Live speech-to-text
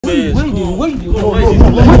first. No.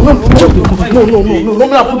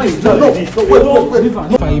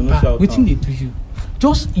 Wetin dey do you?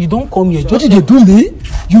 Just you don't come here. Just they do me.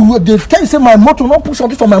 You they tell me say my motor not push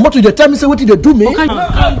something for my motor. They tell me say what they do me. Okay,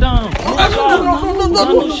 calm down.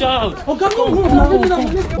 No shout. Okay,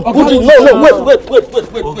 wait.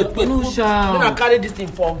 No shout. Then I carry this thing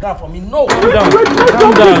for ground for me. No.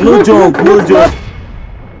 Calm down. No joke.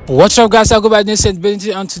 What's up, guys? I'll go by St.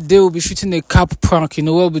 Benedict, and today we'll be shooting a cab prank. You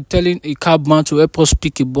know, we'll be telling a cab man to help us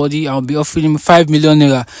pick a body. I'll be offering him 5 million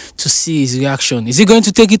naira to see his reaction. Is he going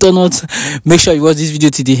to take it or not? Make sure you watch this video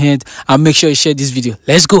to the end and make sure you share this video.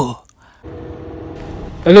 Let's go.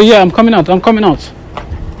 Hello, yeah, I'm coming out.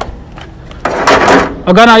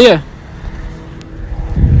 Ogana, yeah.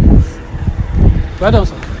 Right on,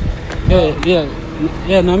 sir.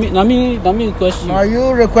 Yeah, Nami request you. Now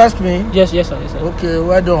you request me? Yes, sir. Okay,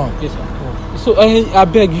 well done. Yes, sir. So I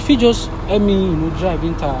beg, if you just help me, drive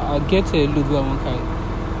into, I get a load where I want carry.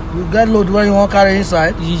 You get load where you want carry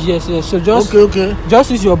inside? Yes. So just okay.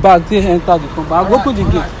 Just use your bag to enter the compound. I'll open the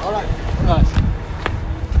gate. All right.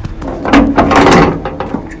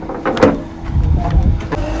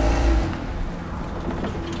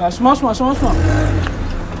 Small.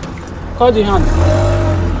 Cut the hand.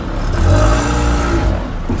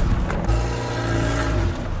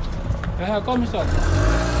 Come inside.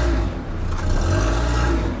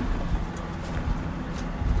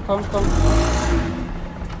 Come.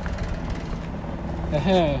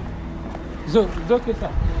 It's okay,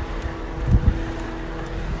 sir.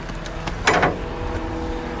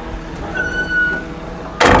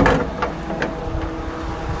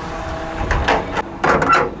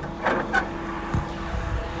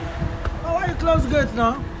 Why you close the gate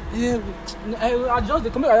now? Yeah, I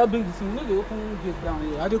just come here. I bring this thing. You know they open gate down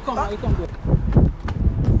here. I come there.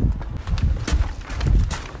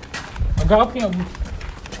 I got up here.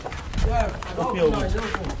 Yeah, Up here. Open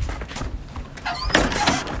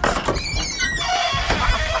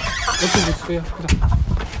this for you.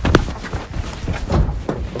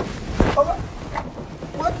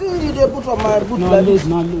 What do you put on my boot No like this?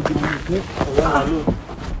 load.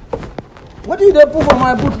 What do you put on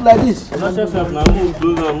my boot like this? Move.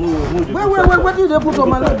 Wait, what do you put on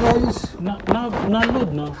my load like this? Not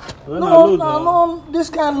load now. No, this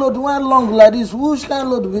kind of load went long like this. Which kind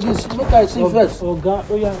of load with this? Make I see first. Oh God,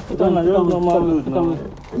 yeah. Put on. No,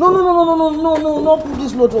 not put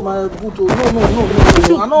this load on my boot. No. I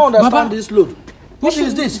don't understand this load. What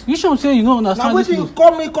is this? You should say you don't understand. Now, what do you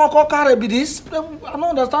call me carry be this? I don't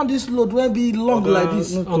understand this load when be long like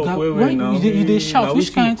this. Why you dey shout?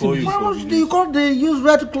 Which kind of thing? How much do you call they use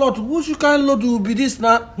red cloth? Which kind of load will be this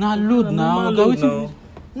now? Now load now.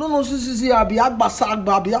 No, see, I be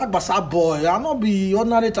Agbasa boy. I not be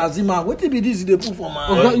ordinary Tazima. What be this they put for my?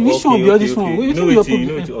 Which one be all this one? Which one be your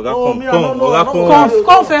problem?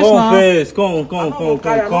 Come first now. Come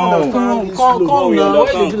now.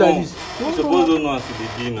 Why you do like this? You suppose don't know how to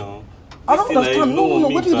be now. I don't understand. No.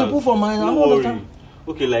 What did they put for my? I don't understand.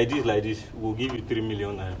 Okay, like this, we'll give you 3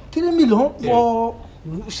 million naira. 3 million for?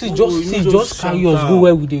 See, just carry us go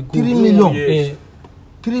where we dey go. 3 million. Yes.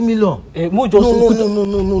 3 million. Mo just No.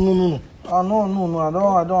 No.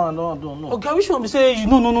 I don't. Okay, which one be say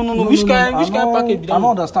no. Which kind package? I don't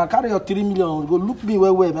understand. Carry your 3 million. Go look me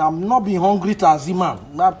where. I'm not being hungry to Azima.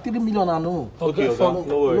 Now 3 million I know. Okay, no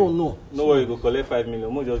worry. No. No worry, go collect 5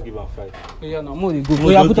 million. Mo just give am 5. Yeah, now mo dey go.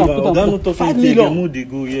 Yeah, put 5 million. Mo dey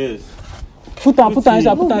go, yes. Put on inside.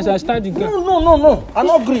 Start the game. No. I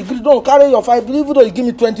not agree. Don't carry your 5. Even though you give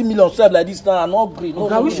me 20 million self like this now, I not agree.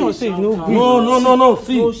 No. Which one say you no agree? No.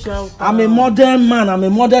 See, I'm a modern man. I'm a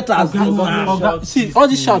modern Tazima. See, all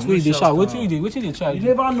these shouts where they shout. Wetin they try? You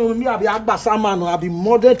never know me. I be Agbasa man. I be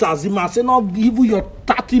modern Tazima. Say not even your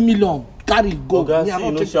 30 million. Carry go. Oga,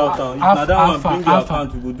 see, no shout down. If na that one bring your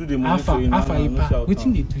account, we go do the money for you. No shout.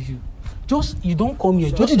 Wetin they do you? Just you don't come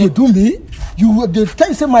here. What did they do me? They tell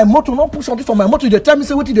you say my motor not push something for my motor. They tell me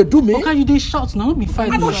say what did they do me? Okay, you dey shout now. Don't be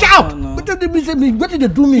fighting. I don't shout. What did they say me? What did they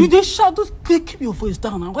do me? You dey shout. Just keep your voice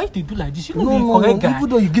down. Now why they do like this? You No. Even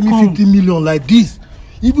though you give me 50 million like this,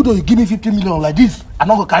 I'm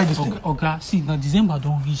not gonna carry this thing. Okay, see now December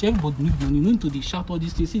don't reach. Everybody need money. No need to dey shout all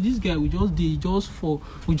this thing. See this guy, we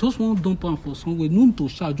just want dump am for somewhere. No need to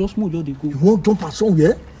shout. Just more just dey go. You want dump am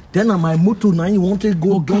somewhere? Then on my motor now you want to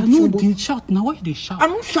go dump no, somewhere? they shout now. Why they shout?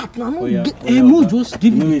 I'm not shout now. Mo just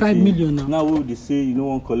give you 5 million now. Now what they say you don't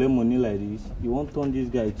want collect money like this. You want turn this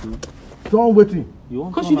guy too. Don't waiting.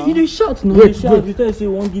 Because you dey shout now. Wait. You tell you say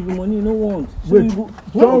you won't give you money, you don't want. So Wait.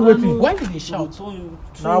 Don't waiting. Why did they shout?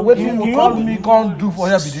 Now waiting you call me can't do for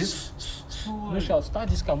here be this. No shout. Start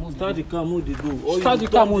this car mode. Start the car mode they go. Start the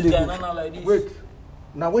car mode they go. Wait.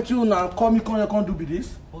 Now what you now call me can't do be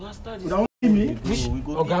this? Oga, start this. You don't see me?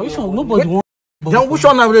 Oga, which one? Nobody want. Then which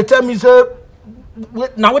one now they tell me say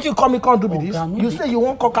now what you call me can't do be this? You say you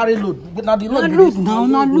won't carry load, but now the load be this. Now.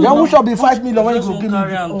 Then we shall be 5 million when you go give me.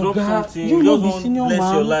 Carry and drop something. You You know just the want senior bless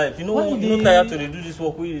man. your life. You know you tired to do this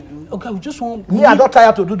work. What you do? Okay, we just want. Me, I don't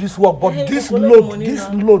tired to do this work, but this collect load, money this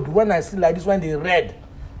now. load, when I see like this, when they red.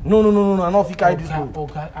 No, I don't fit carry this load.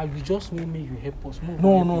 Okay, I will just make you help us.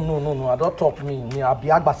 No, I don't talk me. Me, I be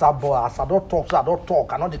Agbasa boy. As I don't talk, so I don't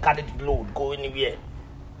talk. I not dey carry the load, go anywhere.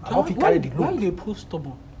 I don't fit carry the Why load. they prove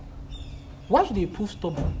stubborn? Why should they prove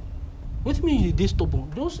stubborn? What do you mean they stubborn?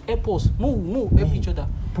 Those help us. No, help each other.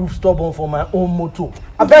 Prove stubborn for my own motor.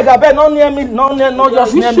 I beg, not near me, not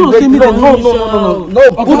just near me. Wait.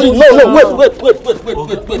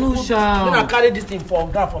 No, shout. I carry this thing for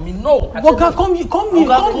ground for me. No. Oga, come here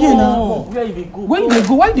now. Where you dey go? When they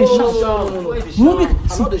go, why they shout? I'm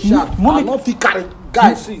not the shark. I'm not fit carry.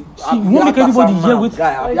 Guys, see, you won't make everybody hear with.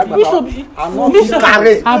 I'm not fit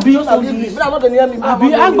carry. Abi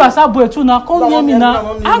Agbasa boy too now. Come near me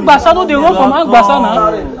now. Agbasa no dey run from Agbasa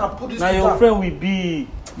now. Now your friend will be.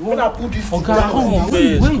 When I put this Oga, come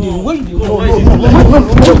here. Where you No,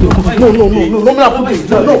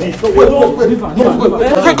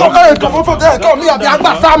 come over there. Come here, the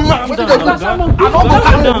Agbasa man.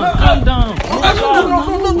 Calm down.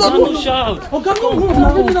 Don't shout. Oga,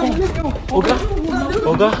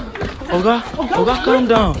 calm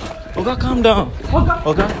down. Oga, calm down.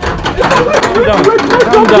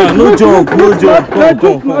 No joke.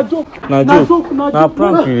 Come. Na joke. Na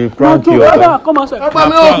prank you prank you. Come outside.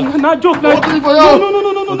 Na joke. No.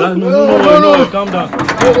 Oga, no, calm down.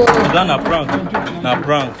 Oga, na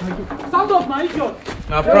prank. Stand up, my idiot.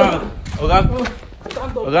 Na prank.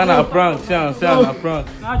 Oga, na prank. Say na prank.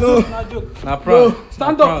 Na joke. Na prank.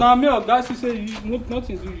 Stand up now, me guys. You say you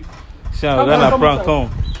nothing to you. Say Oga, na prank. Come.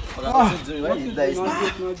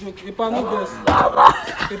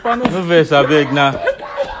 No vex, abeg na.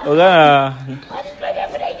 Oga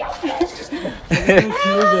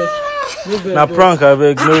na prank,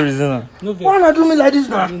 abeg, no reason. Why not do me like this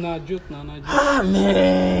now? Na joke. Ah,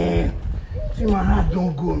 man. See, my heart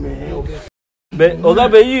don't go, man. But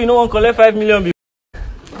Oga, you no wan collect 5 million before.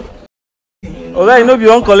 Oga, you no be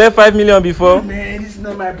wan collect 5 million before. Man, this is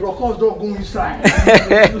not my brokers don't go inside.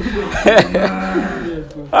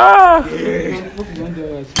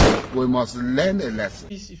 We must learn a lesson.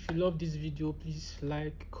 Please, if you love this video, please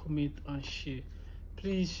like, comment, and share.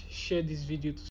 Please share this video to